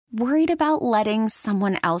Worried about letting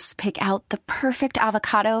someone else pick out the perfect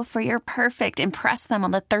avocado for your perfect impress them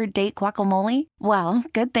on the third date guacamole? Well,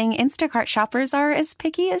 good thing Instacart shoppers are as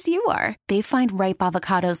picky as you are. They find ripe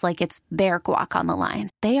avocados like it's their guac on the line.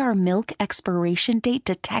 They are milk expiration date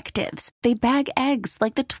detectives. They bag eggs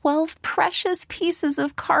like the 12 precious pieces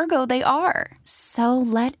of cargo they are. So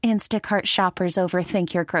let Instacart shoppers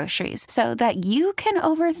overthink your groceries so that you can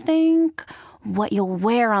overthink what you'll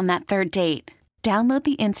wear on that third date. Download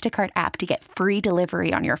the Instacart app to get free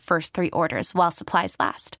delivery on your first 3 orders while supplies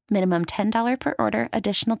last. Minimum $10 per order.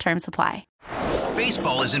 Additional terms apply.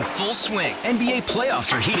 Baseball is in full swing. NBA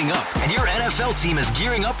playoffs are heating up, and your NFL team is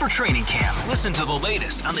gearing up for training camp. Listen to the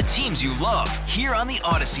latest on the teams you love here on the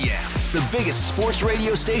Odyssey app. The biggest sports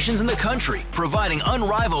radio stations in the country, providing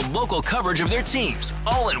unrivaled local coverage of their teams,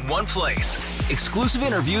 all in one place. Exclusive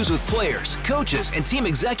interviews with players, coaches, and team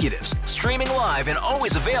executives, streaming live and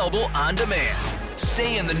always available on demand.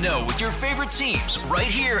 Stay in the know with your favorite teams right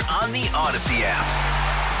here on the Odyssey app.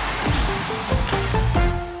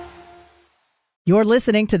 You're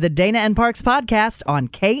listening to the Dana and Parks podcast on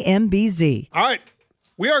KMBZ. All right.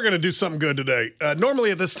 We are going to do something good today. Normally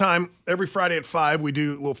at this time, every Friday at 5, we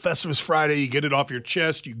do a little Festivus Friday. You get it off your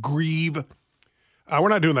chest. You grieve. We're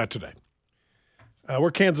not doing that today.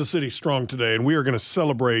 We're Kansas City strong today, and we are going to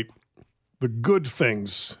celebrate the good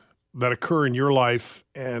things that occur in your life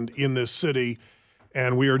and in this city.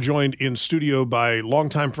 And we are joined in studio by a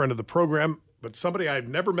longtime friend of the program, but somebody I've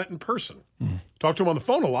never met in person. Talked to him on the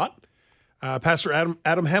phone a lot. Pastor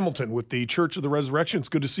Adam Hamilton with the Church of the Resurrection. It's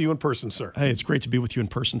good to see you in person, sir. Hey, it's great to be with you in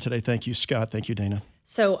person today. Thank you, Scott. Thank you, Dana.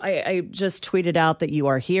 So I just tweeted out that you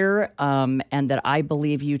are here and that I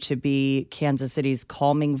believe you to be Kansas City's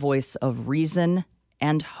calming voice of reason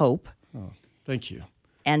and hope. Oh, thank you.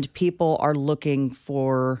 And people are looking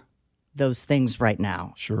for those things right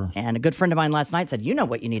now. Sure. And a good friend of mine last night said, you know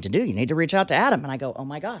what you need to do. You need to reach out to Adam. And I go, oh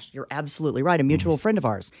my gosh, you're absolutely right. A mutual friend of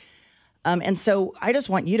ours. And so I just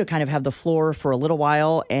want you to kind of have the floor for a little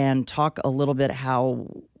while and talk a little bit how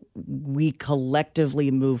we collectively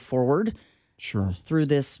move forward through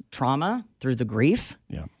this trauma, through the grief.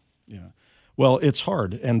 Yeah. Well, it's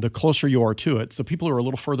hard. And the closer you are to it, the people who are a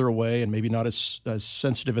little further away and maybe not as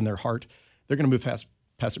sensitive in their heart, they're going to move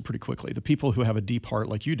past it pretty quickly. The people who have a deep heart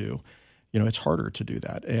like you do, it's harder to do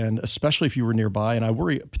that. And especially if you were nearby. And I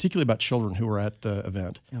worry particularly about children who were at the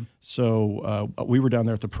event. Yeah. So we were down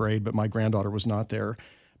there at the parade, but my granddaughter was not there.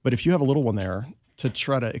 But if you have a little one there, to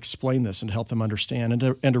try to explain this and to help them understand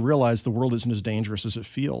and to realize the world isn't as dangerous as it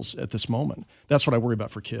feels at this moment. That's what I worry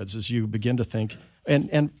about for kids, is you begin to think,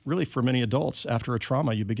 and really for many adults, after a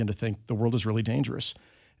trauma, you begin to think the world is really dangerous.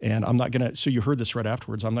 And I'm not going to, so you heard this right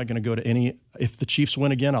afterwards, I'm not going to go to if the Chiefs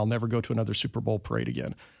win again, I'll never go to another Super Bowl parade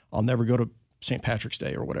again. I'll never go to St. Patrick's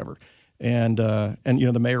Day or whatever. And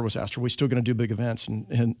the mayor was asked, are we still going to do big events?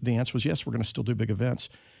 And the answer was, yes, we're going to still do big events.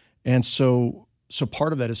 And so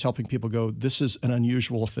part of that is helping people go, this is an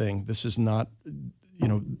unusual thing. This is not,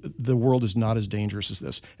 the world is not as dangerous as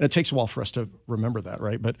this. And it takes a while for us to remember that,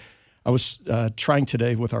 right? But I was trying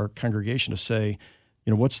today with our congregation to say,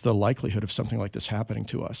 what's the likelihood of something like this happening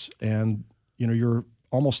to us? And, you're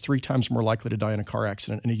almost 3 times more likely to die in a car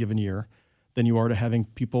accident any given year than you are to having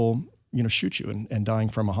people, shoot you and dying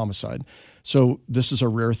from a homicide. So this is a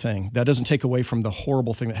rare thing. That doesn't take away from the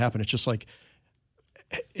horrible thing that happened. It's just like,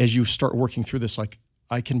 as you start working through this, like,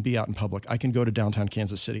 I can be out in public. I can go to downtown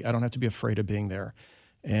Kansas City. I don't have to be afraid of being there.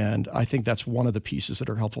 And I think that's one of the pieces that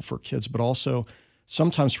are helpful for kids, but also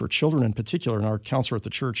sometimes for children in particular. And our counselor at the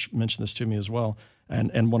church mentioned this to me as well,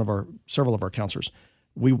 and several of our counselors.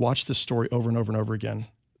 We watch this story over and over and over again.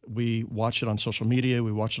 We watch it on social media.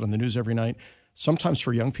 We watch it on the news every night. Sometimes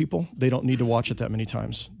for young people, they don't need to watch it that many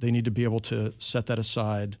times. They need to be able to set that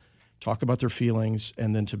aside, talk about their feelings,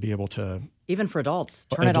 and then to be able to... Even for adults,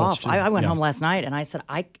 turn it off. I went home last night and I said,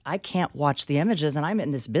 I can't watch the images and I'm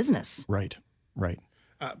in this business. Right.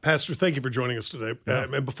 Pastor, thank you for joining us today.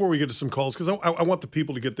 And before we get to some calls, because I want the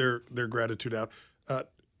people to get their gratitude out,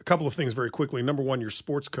 a couple of things very quickly. Number one, your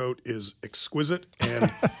sports coat is exquisite,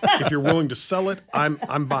 and if you're willing to sell it,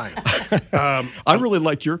 I'm buying. I really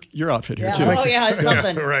like your outfit here too. Oh yeah, it's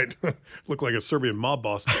something. Yeah, right. Look like a Serbian mob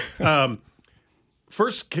boss.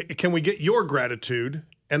 First, can we get your gratitude?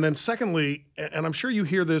 And then secondly, and I'm sure you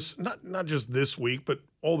hear this not just this week, but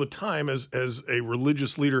all the time as a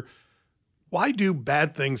religious leader, why do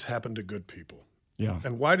bad things happen to good people? Yeah.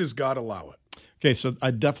 And why does God allow it? Okay, so I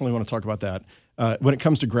definitely want to talk about that. When it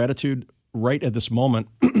comes to gratitude, right at this moment,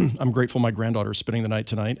 I'm grateful my granddaughter is spending the night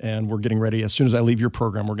tonight, and we're getting ready. As soon as I leave your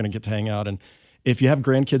program, we're going to get to hang out. And if you have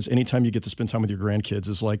grandkids, anytime you get to spend time with your grandkids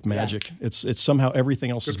is like magic. Yeah. It's somehow everything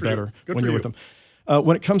else is better when you're with them.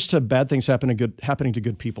 When it comes to bad things happening to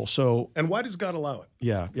good people. And why does God allow it?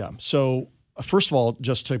 Yeah. So first of all,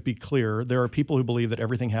 just to be clear, there are people who believe that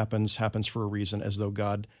everything happens for a reason, as though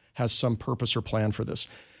God has some purpose or plan for this.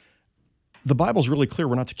 The Bible's really clear.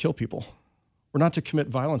 We're not to kill people. We're not to commit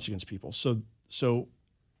violence against people. So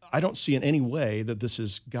I don't see in any way that this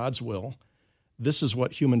is God's will. This is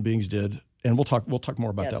what human beings did. And we'll talk more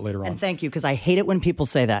about that later on. And thank you, because I hate it when people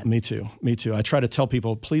say that. Me too. I try to tell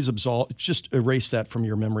people, please just erase that from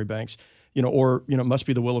your memory banks. Or it must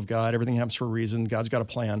be the will of God. Everything happens for a reason. God's got a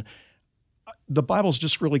plan. The Bible's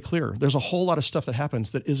just really clear. There's a whole lot of stuff that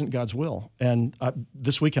happens that isn't God's will. And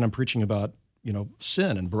this weekend I'm preaching about,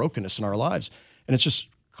 sin and brokenness in our lives. And it's just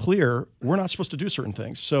clear we're not supposed to do certain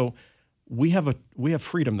things. So we have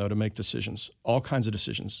freedom, though, to make decisions, all kinds of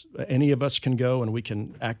decisions. Any of us can go and we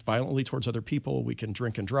can act violently towards other people. We can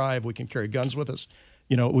drink and drive. We can carry guns with us.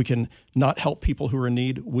 We can not help people who are in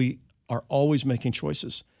need. We are always making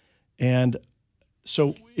choices. And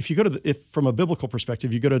so if you go from a biblical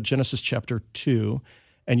perspective, you go to Genesis chapter 2,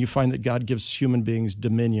 and you find that God gives human beings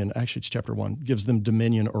dominion. Actually, it's chapter 1, gives them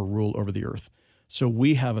dominion or rule over the earth. So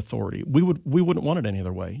we have authority. We wouldn't want it any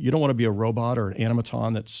other way. You don't want to be a robot or an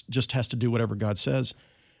automaton that just has to do whatever God says.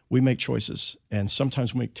 We make choices, and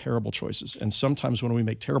sometimes we make terrible choices. And sometimes when we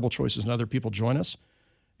make terrible choices and other people join us,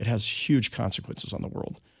 it has huge consequences on the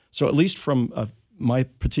world. So at least from my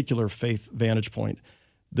particular faith vantage point,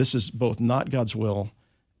 this is both not God's will,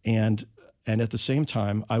 and at the same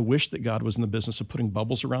time, I wish that God was in the business of putting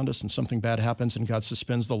bubbles around us and something bad happens and God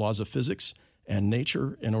suspends the laws of physics and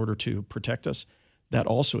nature in order to protect us. That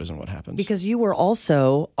also isn't what happens. Because you were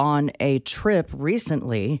also on a trip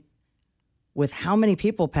recently with how many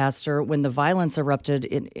people, Pastor, when the violence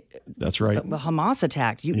erupted? That's right. The Hamas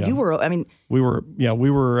attack. You were, I mean. We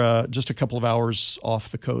were just a couple of hours off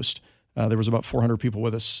the coast. There was about 400 people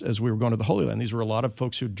with us as we were going to the Holy Land. These were a lot of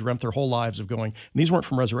folks who dreamt their whole lives of going. And these weren't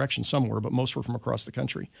from Resurrection, some were, but most were from across the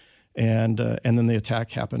country. And then the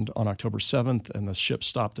attack happened on October 7th, and the ship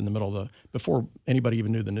stopped in the middle of before anybody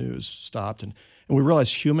even knew the news, stopped. And we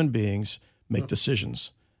realized human beings make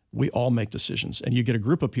decisions. We all make decisions. And you get a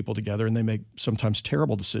group of people together, and they make sometimes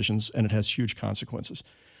terrible decisions, and it has huge consequences.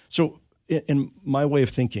 So in my way of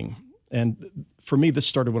thinking, and for me, this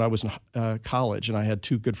started when I was in college, and I had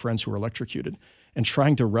two good friends who were electrocuted, and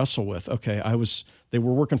trying to wrestle with, they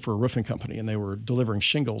were working for a roofing company, and they were delivering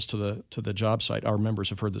shingles to the job site. Our members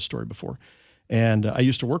have heard this story before. And I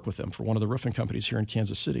used to work with them for one of the roofing companies here in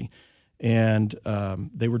Kansas City. And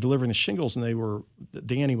they were delivering the shingles, and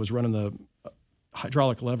Danny was running the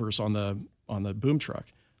hydraulic levers on the boom truck,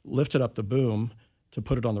 lifted up the boom to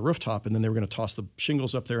put it on the rooftop, and then they were going to toss the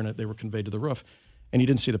shingles up there, and they were conveyed to the roof. And he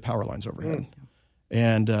didn't see the power lines overhead.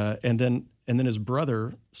 And then his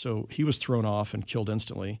brother, so he was thrown off and killed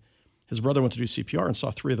instantly. His brother went to do CPR and saw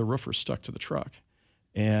 3 of the roofers stuck to the truck.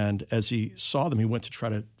 And as he saw them, he went to try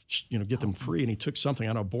to get them free, and he took something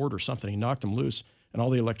on a board or something. He knocked them loose, and all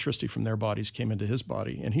the electricity from their bodies came into his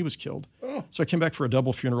body, and he was killed. So I came back for a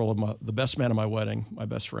double funeral of the best man at my wedding, my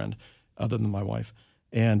best friend, other than my wife,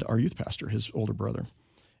 and our youth pastor, his older brother.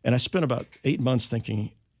 And I spent about 8 months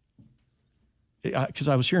thinking, because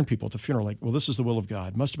I was hearing people at the funeral like, well, this is the will of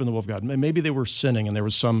God. It must have been the will of God. Maybe they were sinning and it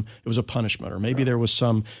was a punishment, or maybe there was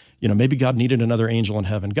some, maybe God needed another angel in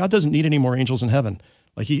heaven. God doesn't need any more angels in heaven.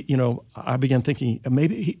 Like I began thinking,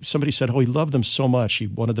 maybe somebody said, he loved them so much, he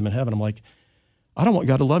wanted them in heaven. I'm like, I don't want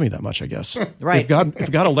God to love me that much, I guess. Right. If God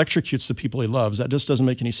electrocutes the people he loves, that just doesn't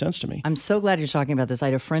make any sense to me. I'm so glad you're talking about this. I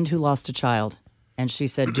had a friend who lost a child. And she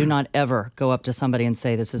said, do not ever go up to somebody and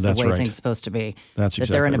say this is the way things are supposed to be. That's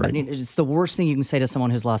exactly right. It's the worst thing you can say to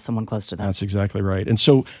someone who's lost someone close to them. That's exactly right. And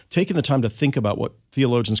so taking the time to think about what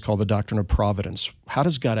theologians call the doctrine of providence, how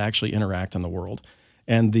does God actually interact in the world?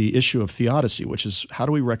 And the issue of theodicy, which is how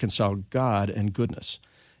do we reconcile God and goodness?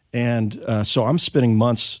 And so I'm spending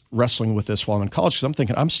months wrestling with this while I'm in college, because I'm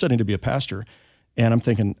thinking, I'm studying to be a pastor, and I'm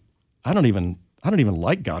thinking, I don't even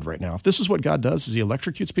like God right now. If this is what God does, is he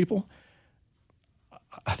electrocutes people,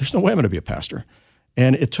 there's no way I'm going to be a pastor.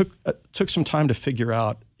 And it took some time to figure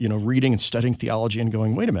out, reading and studying theology and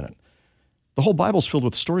going, wait a minute, the whole Bible's filled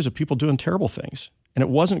with stories of people doing terrible things, and it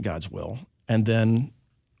wasn't God's will. And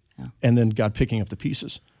then God picking up the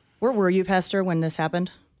pieces. Where were you, Pastor, when this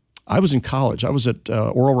happened? I was in college. I was at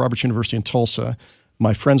Oral Roberts University in Tulsa.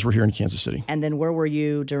 My friends were here in Kansas City. And then where were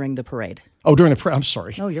you during the parade? Oh, during the parade. I'm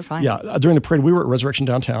sorry. No, you're fine. Yeah, during the parade, we were at Resurrection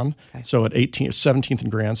Downtown. Okay. So at 17th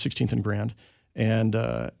and Grand, 16th and Grand. And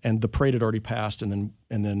the parade had already passed, and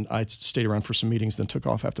then I stayed around for some meetings, then took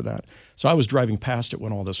off after that. So I was driving past it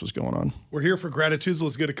when all this was going on. We're here for Gratitudes.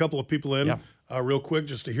 Let's get a couple of people in real quick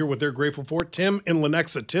just to hear what they're grateful for. Tim in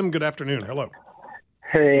Lenexa. Tim, good afternoon. Hello.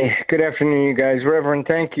 Hey, good afternoon, you guys. Reverend,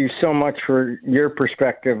 thank you so much for your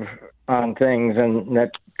perspective on things, and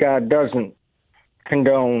that God doesn't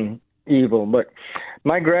condone evil. But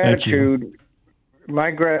my gratitude,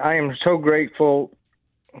 I am so grateful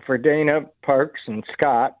for Dana Parks and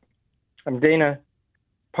Scott. I'm Dana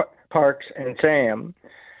Parks and Sam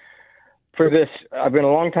for this. I've been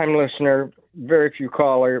a long-time listener, very few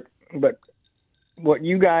caller, but what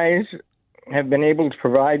you guys have been able to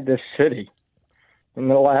provide this city in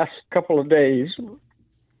the last couple of days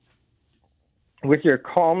with your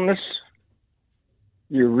calmness,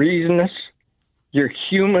 your reasonness, your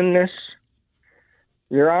humanness,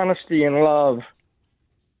 your honesty and love.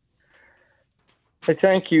 I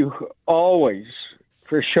thank you always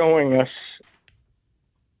for showing us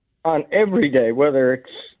on every day, whether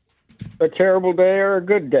it's a terrible day or a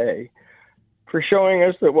good day, for showing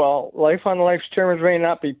us that while life on life's terms may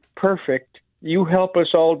not be perfect, you help us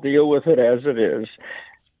all deal with it as it is.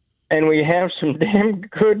 And we have some damn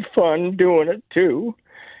good fun doing it, too.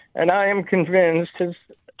 And I am convinced, as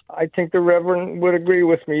I think the Reverend would agree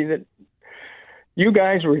with me, that you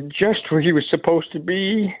guys were just where you were supposed to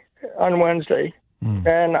be on Wednesday.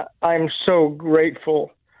 And I'm so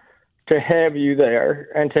grateful to have you there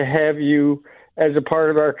and to have you as a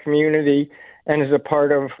part of our community and as a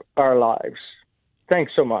part of our lives.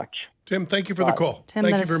 Thanks so much. Tim, thank you for the call. Tim,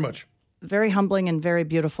 thank you very much. Very humbling and very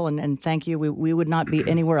beautiful, and thank you. We would not be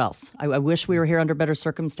anywhere else. I wish we were here under better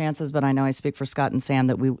circumstances, but I know I speak for Scott and Sam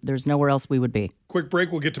that there's nowhere else we would be. Quick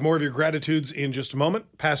break. We'll get to more of your gratitudes in just a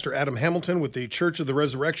moment. Pastor Adam Hamilton with the Church of the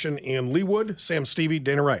Resurrection in Leawood. Sam Stevie,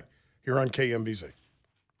 Dana Wright, here on KMBZ.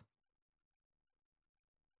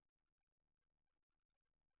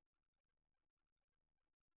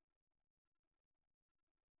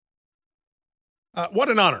 What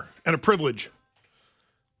an honor and a privilege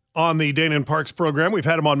on the Dana and Parks program. We've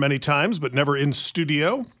had him on many times, but never in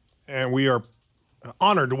studio. And we are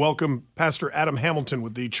honored to welcome Pastor Adam Hamilton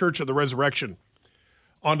with the Church of the Resurrection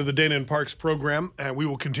onto the Dana and Parks program. And we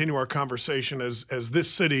will continue our conversation as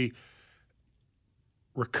this city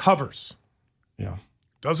recovers. Yeah.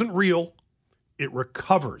 Doesn't reel, it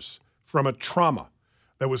recovers from a trauma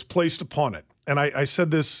that was placed upon it. And I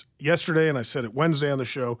said this yesterday, and I said it Wednesday on the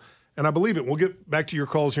show, and I believe it. We'll get back to your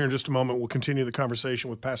calls here in just a moment. We'll continue the conversation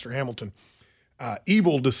with Pastor Hamilton.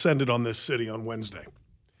 Evil descended on this city on Wednesday,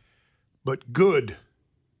 but good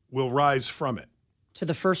will rise from it. To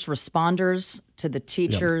the first responders, to the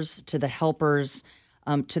teachers, to the helpers,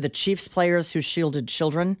 to the Chiefs players who shielded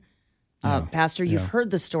children. Pastor, you've heard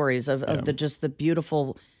the stories of the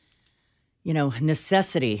beautiful,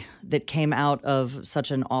 necessity that came out of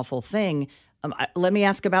such an awful thing. Let me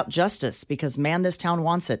ask about justice, because, man, this town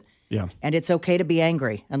wants it. Yeah. And it's okay to be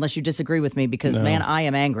angry, unless you disagree with me, because, man, I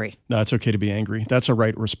am angry. No, it's okay to be angry. That's a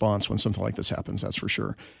right response when something like this happens, that's for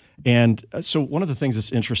sure. And so one of the things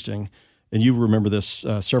that's interesting, and you remember this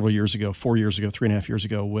several years ago, 4 years ago, 3.5 years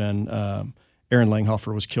ago, when Aaron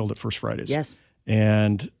Langhofer was killed at First Fridays. Yes.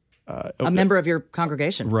 And a member of your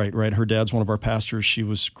congregation. Right. Her dad's one of our pastors. She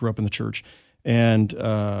grew up in the church. And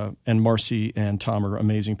Marcy and Tom are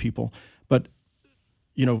amazing people. But,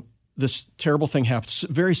 this terrible thing happened,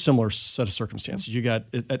 very similar set of circumstances. You got,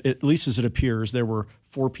 at least as it appears, there were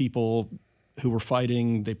 4 people who were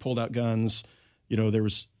fighting. They pulled out guns. There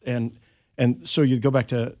was, and so you go back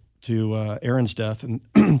to Aaron's death,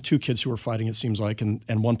 and 2 kids who were fighting, it seems like, and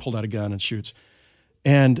one pulled out a gun and shoots.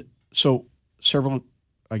 And so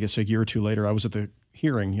a year or 2 later, I was at the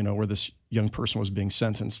hearing, where this young person was being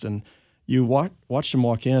sentenced, and you watched him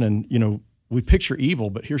walk in, and, we picture evil,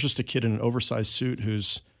 but here's just a kid in an oversized suit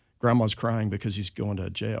whose grandma's crying because he's going to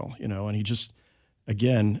jail, and he just,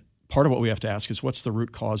 again, part of what we have to ask is what's the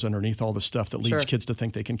root cause underneath all the stuff that leads kids to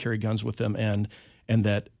think they can carry guns with them, and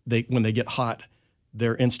that when they get hot,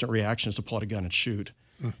 their instant reaction is to pull out a gun and shoot.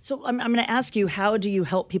 So I'm going to ask you, how do you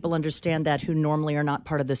help people understand that who normally are not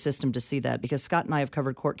part of the system to see that? Because Scott and I have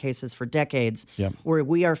covered court cases for decades where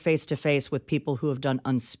we are face to face with people who have done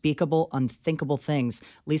unspeakable, unthinkable things.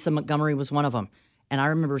 Lisa Montgomery was one of them. And I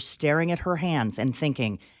remember staring at her hands and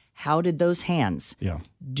thinking, how did those hands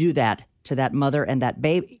do that to that mother and that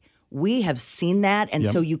baby? We have seen that. And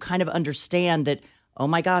so you kind of understand that, oh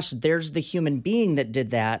my gosh, there's the human being that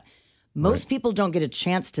did that. Most people don't get a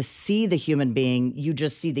chance to see the human being. You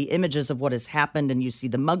just see the images of what has happened, and you see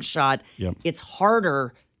the mugshot. It's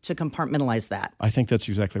harder to compartmentalize that. I think that's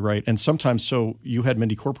exactly right. And sometimes, so you had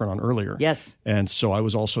Mindy Corcoran on earlier. Yes. And so I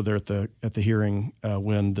was also there at the hearing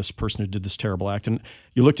when this person who did this terrible act, and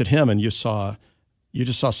you looked at him and you just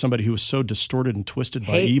saw somebody who was so distorted and twisted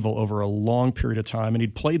by evil over a long period of time, and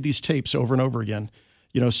he'd played these tapes over and over again.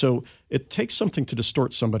 So it takes something to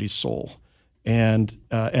distort somebody's soul. And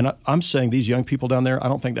I'm saying these young people down there, I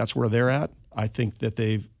don't think that's where they're at. I think that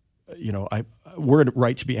they've, we're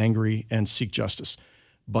right to be angry and seek justice.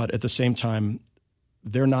 But at the same time,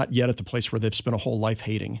 they're not yet at the place where they've spent a whole life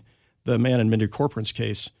hating. The man in Mindy Corcoran's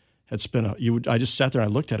case had spent I just sat there and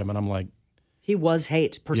I looked at him and I'm like, he was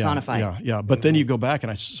hate personified. Yeah. But then you go back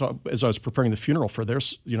and I saw, as I was preparing the funeral for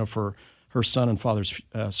for her son and father's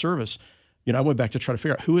service, I went back to try to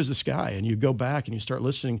figure out who is this guy, and you go back and you start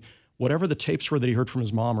listening, whatever the tapes were that he heard from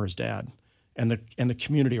his mom or his dad, and the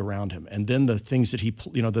community around him, and then the things that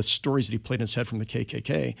the stories that he played in his head from the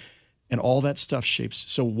KKK, and all that stuff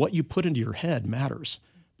shapes. So what you put into your head matters,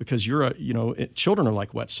 because children are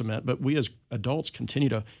like wet cement, but we as adults continue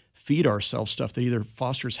to feed ourselves stuff that either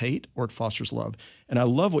fosters hate or it fosters love. And I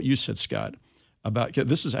love what you said, Scott, about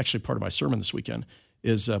this is actually part of my sermon this weekend.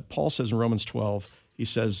 Is Paul says in Romans 12, he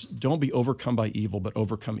says, "Don't be overcome by evil, but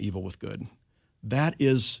overcome evil with good." That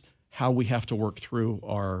is how we have to work through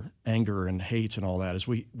our anger and hate and all that. Is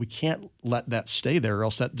we can't let that stay there, or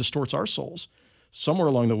else that distorts our souls. Somewhere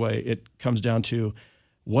along the way, it comes down to,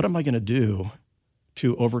 what am I going to do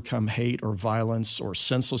to overcome hate or violence or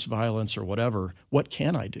senseless violence or whatever? What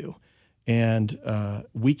can I do? And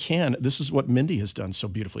we can. This is what Mindy has done so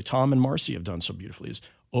beautifully. Tom and Marcy have done so beautifully, is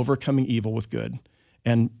overcoming evil with good.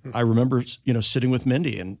 And I remember, sitting with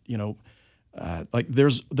Mindy, and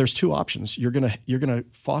there's two options. You're gonna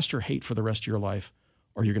foster hate for the rest of your life,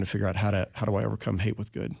 or you're gonna figure out how do I overcome hate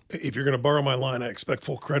with good. If you're gonna borrow my line, I expect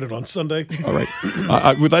full credit on Sunday. All right,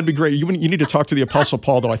 that'd be great. You need to talk to the Apostle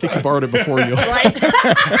Paul, though. I think he borrowed it before you. Right.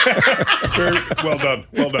 Very well done.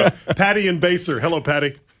 Patty and Baser. Hello,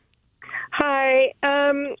 Patty. Hi.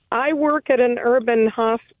 I work at an urban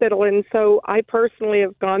hospital, and so I personally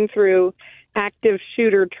have gone through active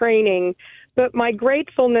shooter training, but my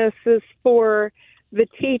gratefulness is for the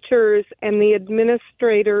teachers and the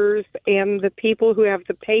administrators and the people who have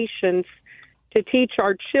the patience to teach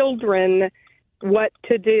our children what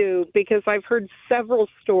to do, because I've heard several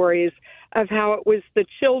stories of how it was the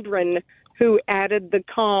children who added the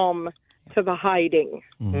calm to the hiding.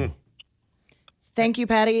 Mm-hmm. Thank you,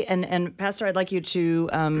 Patty. And Pastor, I'd like you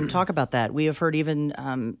to talk about that. We have heard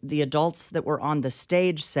even the adults that were on the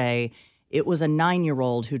stage say it was a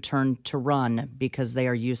 9-year-old who turned to run because they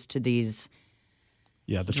are used to these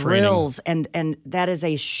the drills. And that is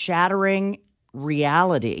a shattering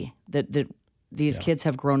reality that these kids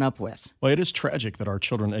have grown up with. Well, it is tragic that our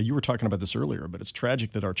children, you were talking about this earlier, but it's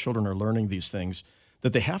tragic that our children are learning these things,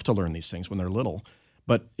 that they have to learn these things when they're little.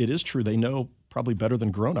 But it is true, they know probably better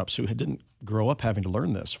than grown-ups who didn't grow up having to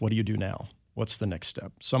learn this. What do you do now? What's the next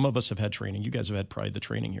step? Some of us have had training. You guys have had probably the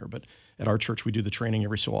training here, but at our church we do the training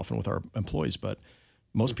every so often with our employees, but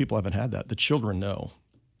most people haven't had that. The children know.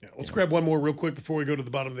 Yeah, let's grab one more real quick before we go to the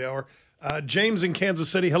bottom of the hour. James in Kansas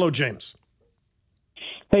City. Hello, James.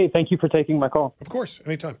 Hey, thank you for taking my call. Of course,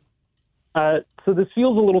 anytime. So this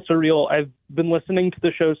feels a little surreal. I've been listening to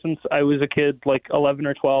the show since I was a kid, like 11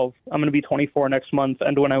 or 12. I'm going to be 24 next month,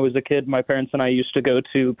 and when I was a kid, my parents and I used to go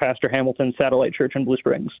to Pastor Hamilton's Satellite Church in Blue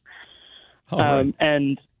Springs.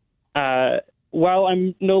 And while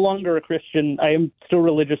I'm no longer a Christian, I am still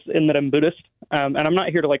religious in that I'm Buddhist, and I'm not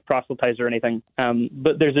here to proselytize or anything.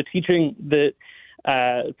 But there's a teaching that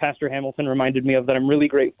Pastor Hamilton reminded me of that I'm really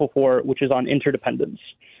grateful for, which is on interdependence.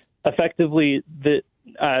 Effectively, that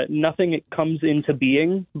nothing comes into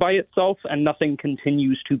being by itself, and nothing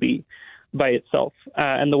continues to be by itself.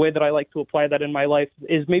 And the way that I like to apply that in my life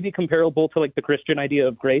is maybe comparable to the Christian idea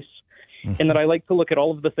of grace. In that I like to look at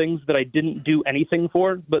all of the things that I didn't do anything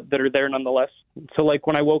for, but that are there nonetheless. So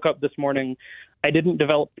when I woke up this morning, I didn't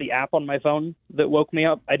develop the app on my phone that woke me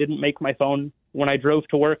up. I didn't make my phone. When I drove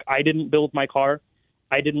to work, I didn't build my car.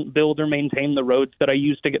 I didn't build or maintain the roads that I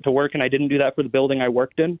used to get to work, and I didn't do that for the building I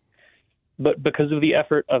worked in. But because of the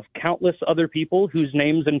effort of countless other people whose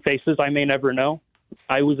names and faces I may never know,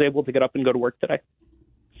 I was able to get up and go to work today.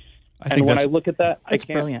 And when I look at that, I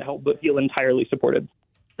can't help but feel entirely supported.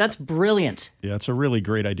 That's brilliant. Yeah, it's a really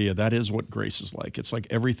great idea. That is what grace is like. It's like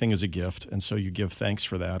everything is a gift, and so you give thanks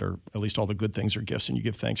for that, or at least all the good things are gifts, and you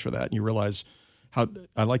give thanks for that, and you realize how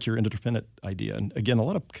I like your interdependent idea. And again, a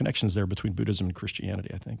lot of connections there between Buddhism and Christianity,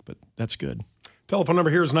 I think, but that's good. Telephone number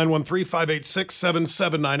here is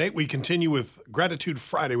 913-586-7798. We continue with Gratitude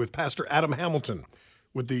Friday with Pastor Adam Hamilton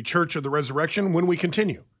with the Church of the Resurrection when we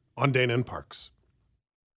continue on Dana and Parks.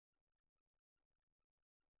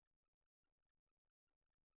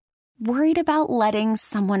 Worried about letting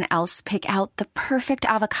someone else pick out the perfect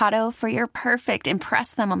avocado for your perfect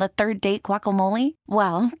impress them on the third date guacamole?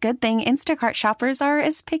 Well, good thing Instacart shoppers are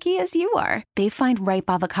as picky as you are. They find ripe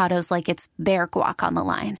avocados like it's their guac on the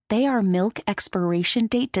line. They are milk expiration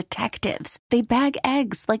date detectives. They bag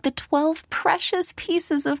eggs like the 12 precious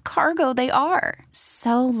pieces of cargo they are.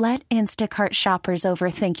 So let Instacart shoppers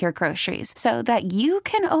overthink your groceries so that you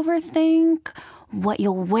can overthink what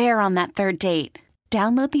you'll wear on that third date.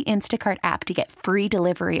 Download the Instacart app to get free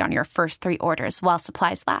delivery on your first 3 orders while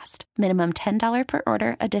supplies last. Minimum $10 per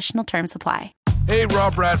order. Additional terms apply. Hey,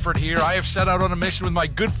 Rob Bradford here. I have set out on a mission with my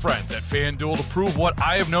good friends at FanDuel to prove what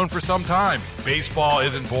I have known for some time. Baseball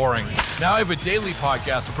isn't boring. Now I have a daily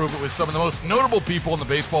podcast to prove it with some of the most notable people in the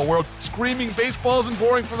baseball world, screaming baseball isn't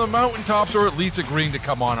boring from the mountaintops, or at least agreeing to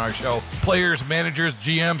come on our show. Players, managers,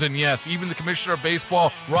 GMs, and yes, even the commissioner of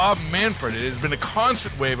baseball, Rob Manfred. It has been a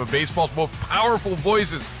constant wave of baseball's most powerful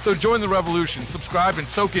voices. So join the revolution. Subscribe and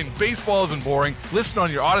soak in Baseball Isn't Boring. Listen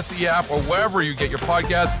on your Odyssey app or wherever you get your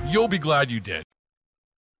podcasts. You'll be glad you did.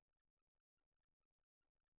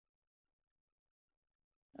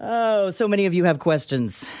 Oh, so many of you have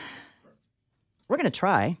questions. We're going to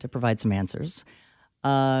try to provide some answers.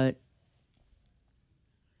 I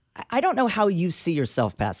don't know how you see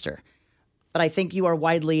yourself, Pastor, but I think you are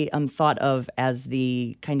widely thought of as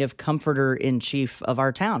the kind of comforter-in-chief of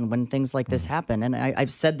our town when things like this happen. And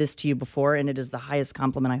I've said this to you before, and it is the highest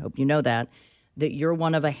compliment. I hope you know that you're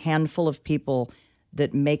one of a handful of people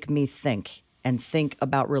that make me think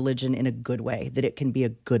about religion in a good way, that it can be a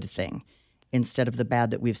good thing, instead of the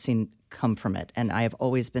bad that we've seen come from it. And I have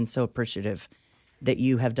always been so appreciative that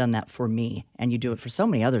you have done that for me, and you do it for so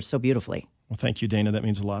many others so beautifully. Well, thank you, Dana. That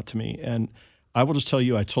means a lot to me. And I will just tell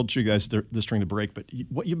you, I told you guys this during the break, but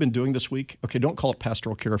what you've been doing this week, okay, don't call it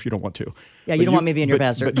pastoral care if you don't want to. Yeah, you don't want me being your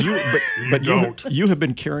pastor. But you have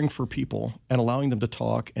been caring for people and allowing them to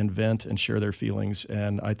talk and vent and share their feelings,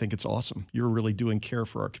 and I think it's awesome. You're really doing care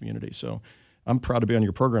for our community. So I'm proud to be on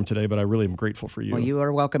your program today, but I really am grateful for you. Well, you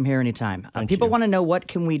are welcome here anytime. People want to know, what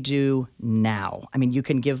can we do now? I mean, you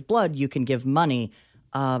can give blood, you can give money.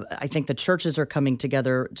 I think the churches are coming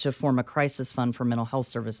together to form a crisis fund for mental health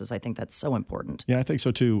services. I think that's so important. Yeah, I think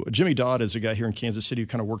so too. Jimmy Dodd is a guy here in Kansas City who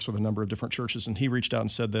kind of works with a number of different churches, and he reached out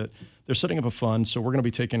and said that they're setting up a fund. So we're going to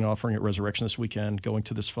be taking an offering at Resurrection this weekend, going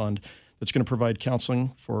to this fund that's going to provide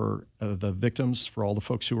counseling for the victims, for all the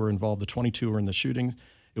folks who were involved, the 22 who were in the shooting.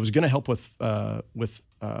 It was going to help with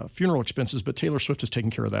funeral expenses, but Taylor Swift is taking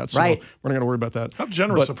care of that, so we're not going to worry about that. How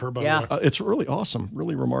generous of her, by the way. It's really awesome,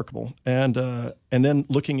 really remarkable. And then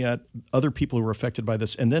looking at other people who were affected by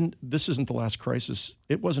this, and then this isn't the last crisis.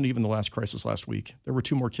 It wasn't even the last crisis last week. There were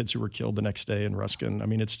 2 more kids who were killed the next day in Ruskin. I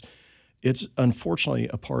mean, it's unfortunately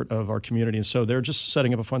a part of our community. And so they're just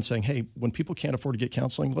setting up a fund saying, hey, when people can't afford to get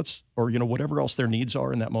counseling, or whatever else their needs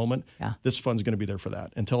are in that moment, this fund's going to be there for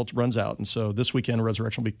that until it runs out. And so this weekend,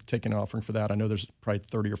 Resurrection will be taking an offering for that. I know there's probably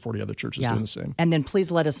 30 or 40 other churches doing the same. And then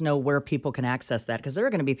please let us know where people can access that, because there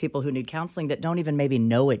are going to be people who need counseling that don't even maybe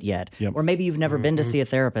know it yet, or maybe you've never been to see a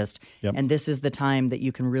therapist. And this is the time that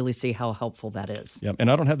you can really see how helpful that is. Yeah,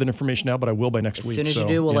 and I don't have that information now, but I will by next week. As soon as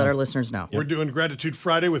you do, we'll let our listeners know. We're doing Gratitude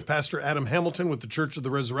Friday with Pastor Adam Hamilton with the Church of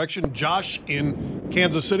the Resurrection. Josh in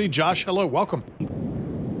Kansas City. Josh, hello, welcome.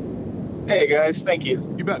 Hey guys, thank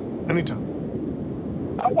you. You bet,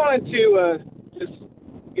 anytime. I wanted to just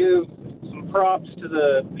give some props to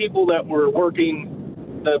the people that were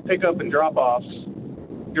working the pickup and drop-offs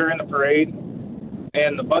during the parade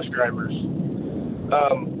and the bus drivers.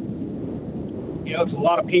 It's a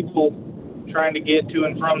lot of people trying to get to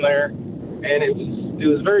and from there, and it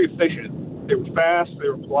was very efficient. They were fast, they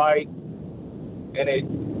were polite, and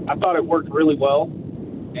I thought it worked really well.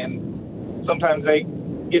 And sometimes they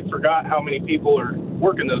get forgot how many people are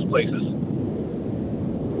working those places.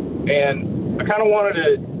 And I kind of wanted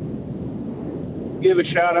to give a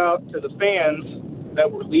shout out to the fans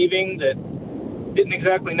that were leaving that didn't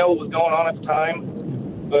exactly know what was going on at the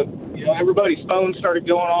time. But, everybody's phones started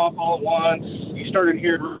going off all at once. You started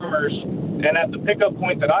hearing rumors. And at the pickup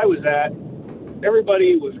point that I was at,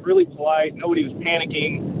 everybody was really polite. Nobody was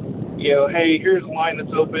panicking. Hey, here's a line that's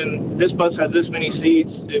open. This bus has this many seats.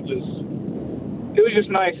 It was just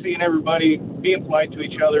nice seeing everybody being polite to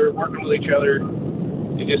each other, working with each other.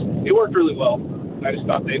 It worked really well. I just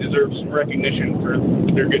thought they deserved some recognition for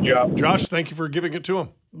their good job. Josh, thank you for giving it to them.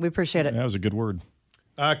 We appreciate it. That was a good word.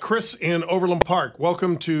 Chris in Overland Park,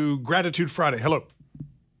 welcome to Gratitude Friday. Hello.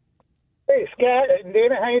 Hey, Scott and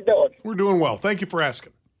Dana, how you doing? We're doing well. Thank you for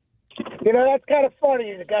asking. That's kind of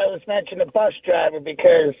funny the guy was mentioning the bus driver,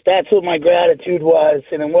 because that's what my gratitude was.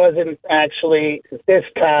 And it wasn't actually this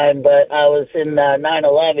time, but I was in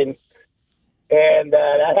 9/11 And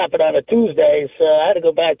that happened on a Tuesday, so I had to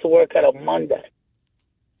go back to work on a Monday.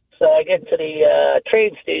 So I get to the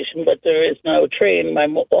train station, but there is no train. My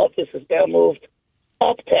office is now moved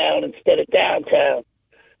uptown instead of downtown.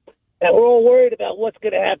 And we're all worried about what's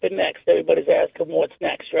going to happen next. Everybody's asking what's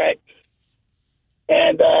next, right?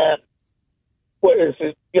 And what is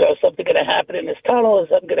it, something going to happen in this tunnel? Is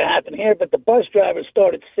something going to happen here? But the bus driver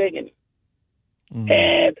started singing. Mm-hmm.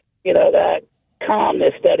 And, that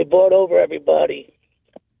calmness that he brought over everybody.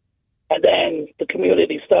 And then the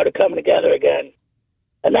community started coming together again.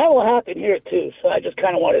 And that will happen here, too. So I just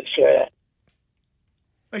kind of wanted to share that.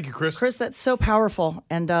 Thank you, Chris. Chris, that's so powerful.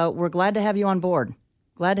 And we're glad to have you on board.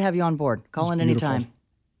 Glad to have you on board. Call in anytime.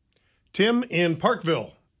 Tim in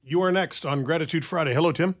Parkville, you are next on Gratitude Friday.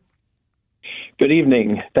 Hello, Tim. Good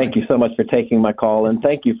evening. Thank you so much for taking my call, and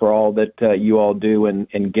thank you for all that you all do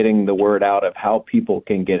in getting the word out of how people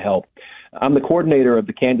can get help. I'm the coordinator of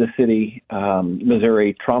the Kansas City,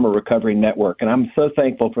 Missouri Trauma Recovery Network, and I'm so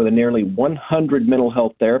thankful for the nearly 100 mental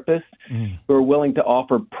health therapists who are willing to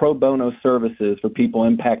offer pro bono services for people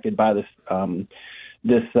impacted by this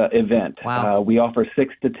event. Wow. We offer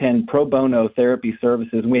 6 to 10 pro bono therapy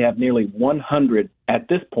services, and we have nearly 100 at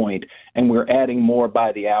this point, and we're adding more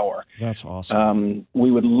by the hour. That's awesome. We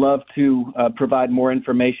would love to provide more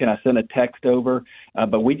information. I sent a text over,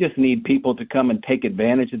 but we just need people to come and take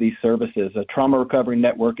advantage of these services. The Trauma Recovery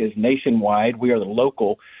Network is nationwide. We are the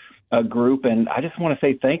local group, and I just want to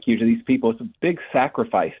say thank you to these people. It's a big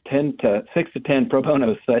sacrifice. 6 to 10 pro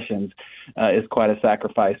bono sessions is quite a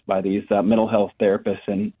sacrifice by these mental health therapists,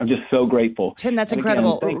 and I'm just so grateful. Tim, that's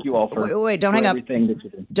incredible. Again, thank you all for wait, don't hang up. Everything that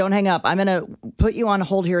you do. Don't hang up. I'm going to put you on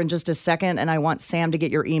hold here in just a second, and I want Sam to get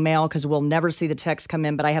your email because we'll never see the text come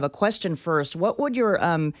in. But I have a question first. What would your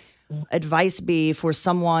advice be for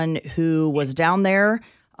someone who was down there,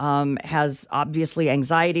 has obviously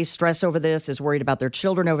anxiety, stress over this, is worried about their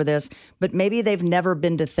children over this, but maybe they've never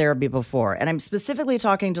been to therapy before? And I'm specifically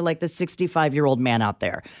talking to like the 65-year-old man out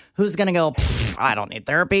there who's going to go, I don't need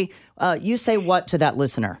therapy. You say what to that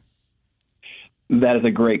listener? That is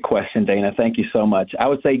a great question, Dana. Thank you so much. I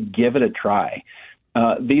would say give it a try.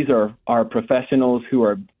 These are our professionals who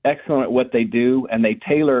are excellent at what they do, and we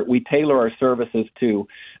tailor our services to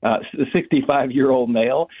the 65-year-old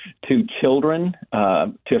male, to children,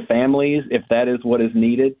 to families, if that is what is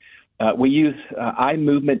needed. We use eye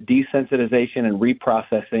movement desensitization and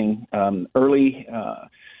reprocessing early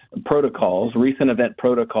protocols, recent event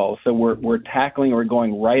protocols. So we're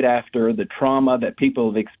going right after the trauma that people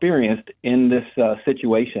have experienced in this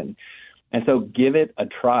situation. And so give it a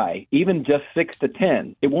try, even just 6 to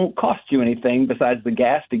 10. It won't cost you anything besides the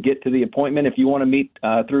gas to get to the appointment. If you want to meet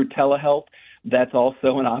through telehealth, that's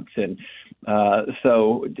also an option.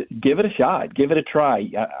 So give it a shot. Give it a try.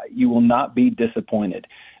 You will not be disappointed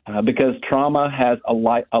because trauma has a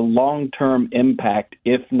long-term impact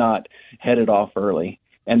if not headed off early.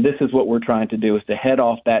 And this is what we're trying to do, is to head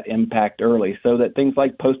off that impact early so that things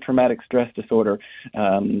like post-traumatic stress disorder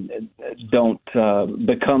don't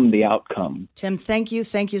become the outcome. Tim, thank you.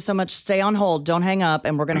 Thank you so much. Stay on hold. Don't hang up.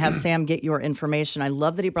 And we're going to have Sam get your information. I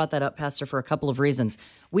love that he brought that up, Pastor, for a couple of reasons.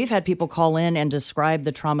 We've had people call in and describe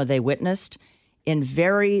the trauma they witnessed in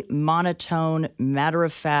very monotone,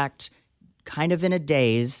 matter-of-fact, kind of in a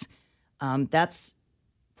daze. That's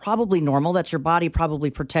probably normal. That's your body probably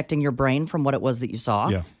protecting your brain from what it was that you saw.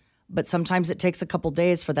 Yeah. But sometimes it takes a couple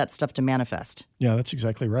days for that stuff to manifest. Yeah, that's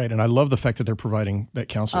exactly right. And I love the fact that they're providing that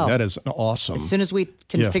counseling. That is awesome. As soon as we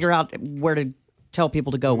can figure out where to tell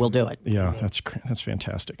people to go, we'll do it. Yeah, that's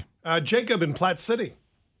fantastic. Jacob in Platte City.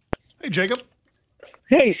 Hey, Jacob.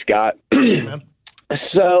 Hey, Scott. Hey, man.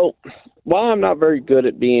 So, while I'm not very good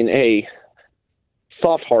at being a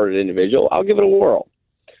soft-hearted individual, I'll give it a whirl.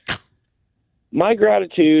 My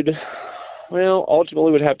gratitude,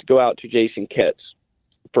 ultimately would have to go out to Jason Kitts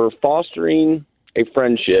for fostering a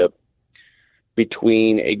friendship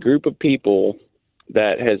between a group of people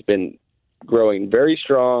that has been growing very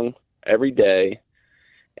strong every day.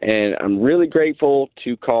 And I'm really grateful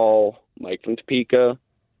to call Mike from Topeka,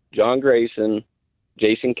 John Grayson,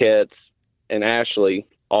 Jason Kitts, and Ashley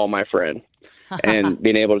all my friend, and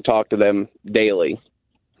being able to talk to them daily.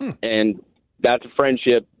 And that's a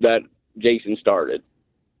friendship that Jason started.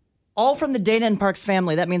 All from the Dana and Parks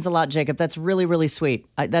family. That means a lot, Jacob. That's really, really sweet.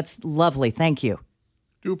 That's lovely. Thank you.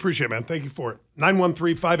 Do appreciate it, man. Thank you for it.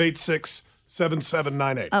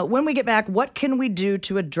 913-586-7798. When we get back, what can we do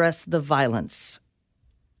to address the violence?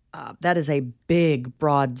 That is a big,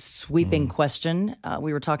 broad, sweeping question.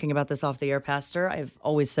 We were talking about this off the air, Pastor. I've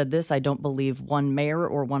always said this. I don't believe one mayor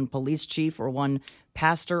or one police chief or one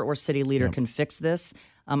pastor or city leader can fix this.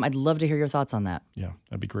 I'd love to hear your thoughts on that. Yeah,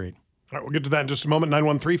 that'd be great. All right, we'll get to that in just a moment.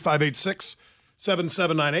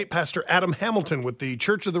 913-586-7798. Pastor Adam Hamilton with the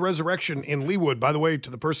Church of the Resurrection in Leawood. By the way, to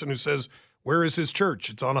the person who says, where is his church?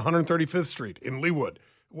 It's on 135th Street in Leawood.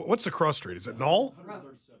 What's the cross street? Is it Knoll?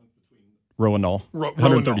 Row and Knoll.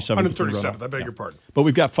 137th. I beg your pardon. But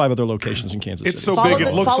we've got 5 other locations in Kansas City. It's so big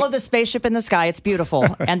it looks follow the spaceship in the sky. It's beautiful,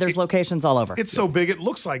 and there's locations all over. It's so big it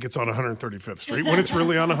looks like it's on 135th Street when it's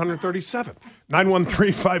really on 137th.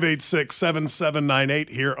 913-586-7798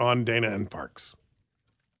 here on Dana and Parks.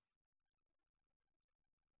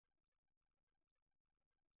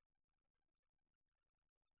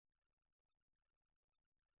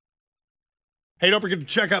 Hey, don't forget to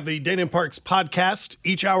check out the Dana and Parks podcast.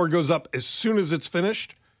 Each hour goes up as soon as it's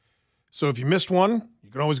finished. So if you missed one, you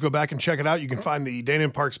can always go back and check it out. You can find the Dana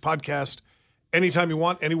and Parks podcast anytime you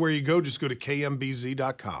want, anywhere you go. Just go to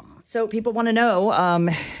kmbz.com. So people want to know,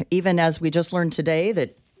 even as we just learned today,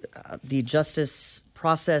 that the justice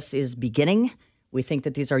process is beginning. We think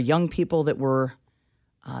that these are young people that were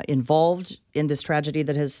involved in this tragedy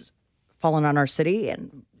that has fallen on our city,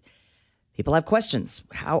 and people have questions.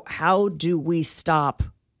 How do we stop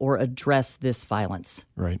or address this violence?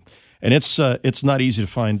 Right. And it's not easy to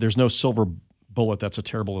find. There's no silver bullet. That's a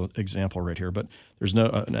terrible example right here, but there's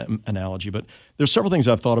no analogy. But there's several things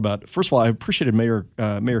I've thought about. First of all, I appreciated Mayor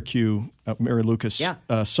Lucas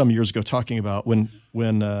some years ago talking about when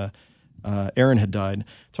Aaron had died,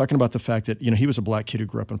 talking about the fact that he was a black kid who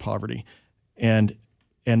grew up in poverty, and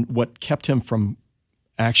what kept him from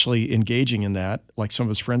actually engaging in that, like some of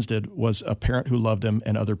his friends did, was a parent who loved him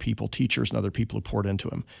and other people, teachers and other people who poured into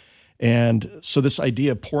him. And so this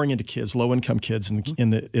idea of pouring into kids, low-income kids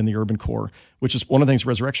in the urban core, which is one of the things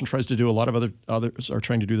Resurrection tries to do. A lot of others are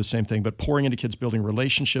trying to do the same thing, but pouring into kids, building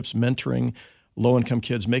relationships, mentoring low-income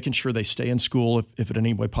kids, making sure they stay in school if in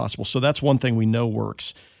any way possible. So that's one thing we know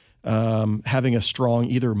works. Having a strong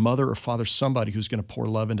either mother or father, somebody who's going to pour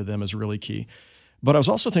love into them is really key. But I was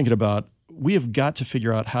also thinking about, we have got to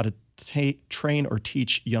figure out how to train or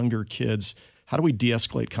teach younger kids. How do we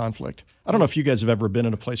de-escalate conflict? I don't know if you guys have ever been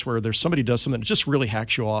in a place where there's somebody does something that just really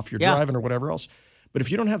hacks you off, you're driving or whatever else. But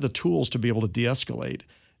if you don't have the tools to be able to de-escalate,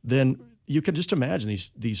 then you can just imagine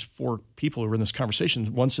these 4 people who are in this conversation.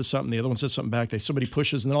 One says something, the other one says something back. Somebody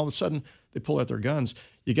pushes, and then all of a sudden they pull out their guns.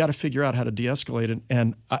 You got to figure out how to de-escalate it.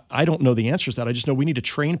 And I don't know the answers to that. I just know we need to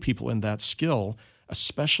train people in that skill,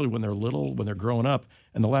 especially when they're little, when they're growing up.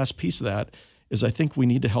 And the last piece of that is I think we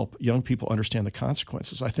need to help young people understand the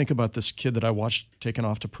consequences. I think about this kid that I watched taken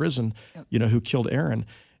off to prison, who killed Aaron.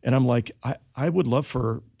 And I'm like, I would love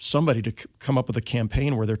for somebody to come up with a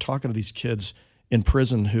campaign where they're talking to these kids in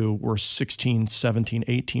prison who were 16, 17,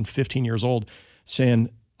 18, 15 years old, saying,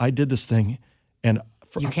 I did this thing, and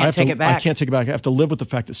you can't take it back. I can't take it back. I have to live with the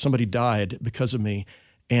fact that somebody died because of me,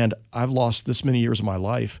 and I've lost this many years of my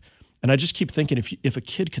life. And I just keep thinking, if a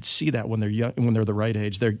kid could see that when they're young, when they're the right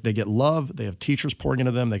age, they get love, they have teachers pouring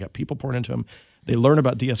into them, they got people pouring into them, they learn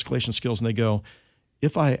about de-escalation skills, and they go,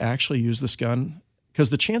 if I actually use this gun, because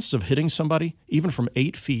the chances of hitting somebody, even from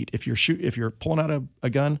 8 feet, if you're pulling out a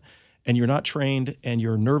gun and you're not trained and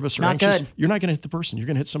you're nervous or anxious, you're not going to hit the person, you're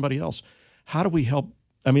going to hit somebody else. How do we help?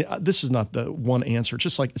 I mean, this is not the one answer. It's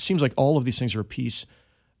just like, it seems like all of these things are a piece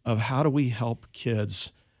of how do we help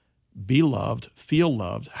kids be loved, feel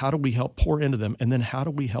loved? How do we help pour into them? And then how do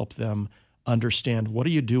we help them understand, what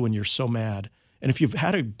do you do when you're so mad? And if you've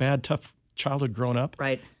had a bad, tough childhood growing up,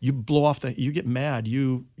 right, you blow off you get mad,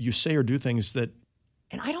 you say or do things that.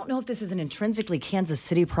 And I don't know if this is an intrinsically Kansas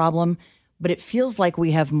City problem, but it feels like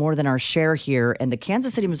we have more than our share here. And the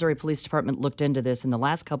Kansas City, Missouri Police Department looked into this in the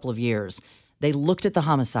last couple of years. They looked at the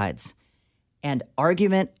homicides, and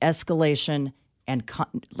argument, escalation, and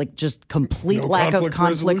just complete lack of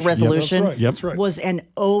conflict resolution was an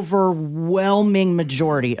overwhelming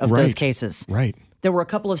majority of those cases. Right. There were a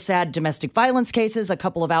couple of sad domestic violence cases, a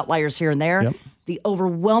couple of outliers here and there. Yep. The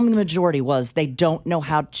overwhelming majority was they don't know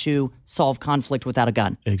how to solve conflict without a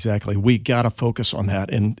gun. Exactly. We got to focus on that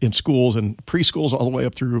in schools and preschools all the way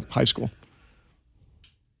up through high school.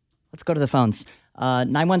 Let's go to the phones.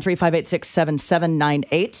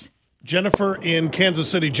 913-586-7798. Jennifer in Kansas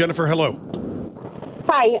City. Jennifer, hello.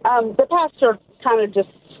 Hi. The pastor kind of just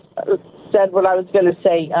said what I was going to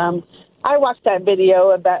say. I watched that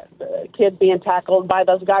video of that kid being tackled by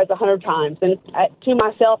those guys 100 times. And to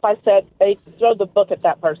myself, I said, hey, throw the book at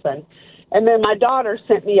that person. And then my daughter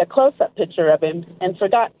sent me a close-up picture of him and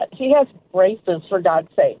he has braces, for God's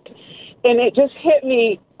sake. And it just hit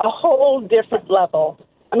me a whole different level.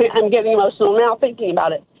 I mean, I'm getting emotional now thinking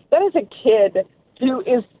about it. That is a kid who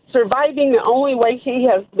is surviving the only way he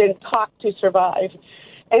has been taught to survive.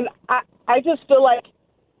 And I just feel like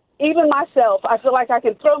even myself, I feel like I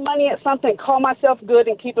can throw money at something, call myself good,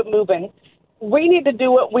 and keep it moving. We need to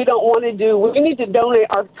do what we don't want to do. We need to donate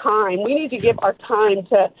our time. We need to give our time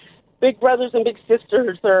to big brothers and big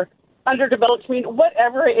sisters or underdeveloped community,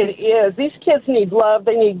 whatever it is. These kids need love.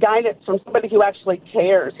 They need guidance from somebody who actually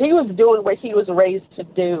cares. He was doing what he was raised to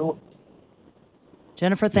do.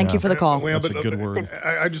 Jennifer, thank you for the call. That's a good word.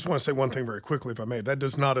 I just want to say one thing very quickly, if I may. That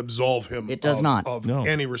does not absolve him of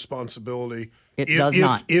any responsibility. It does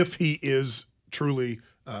not. If he is truly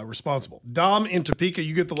responsible. Dom in Topeka,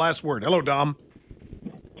 you get the last word. Hello, Dom.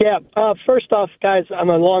 Yeah, first off, guys, I'm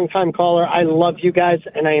a long-time caller. I love you guys,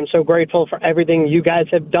 and I am so grateful for everything you guys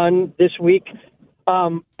have done this week.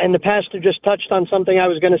 And the pastor just touched on something I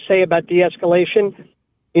was going to say about de-escalation.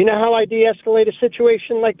 You know how I de-escalate a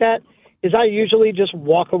situation like that? Is I usually just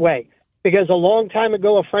walk away. Because a long time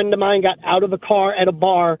ago, a friend of mine got out of a car at a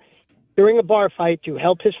bar during a bar fight to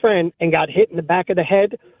help his friend and got hit in the back of the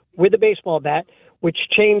head with a baseball bat, which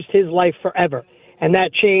changed his life forever. And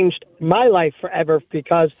that changed my life forever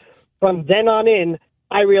because from then on in,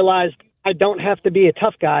 I realized I don't have to be a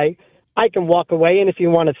tough guy. I can walk away, and if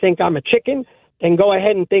you want to think I'm a chicken, then go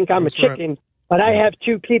ahead and think I'm a chicken. Right. But I have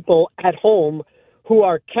two people at home who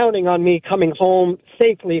are counting on me coming home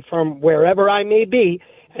safely from wherever I may be,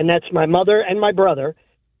 and that's my mother and my brother,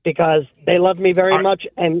 because they love me very much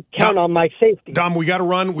and count on my safety. Dom, we got to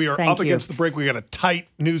run. We are up against the break. We got a tight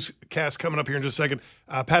newscast coming up here in just a second.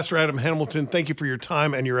 Pastor Adam Hamilton, thank you for your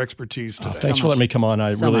time and your expertise today. Thanks for letting me come on.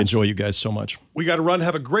 I really enjoy you guys so much. We got to run.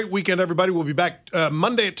 Have a great weekend, everybody. We'll be back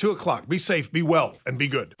Monday at 2 o'clock. Be safe, be well, and be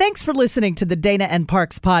good. Thanks for listening to the Dana and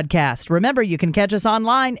Parks podcast. Remember, you can catch us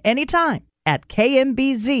online anytime at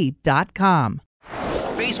kmbz.com.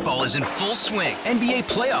 Baseball is in full swing. NBA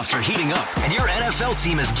playoffs are heating up, and your NFL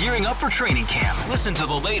team is gearing up for training camp. Listen to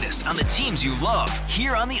the latest on the teams you love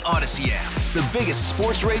here on the Odyssey app. The biggest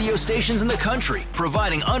sports radio stations in the country,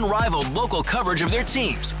 providing unrivaled local coverage of their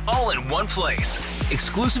teams, all in one place.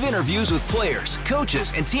 Exclusive interviews with players,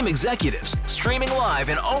 coaches, and team executives, streaming live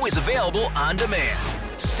and always available on demand.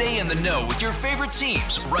 Stay in the know with your favorite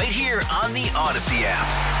teams right here on the Odyssey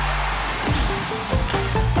app.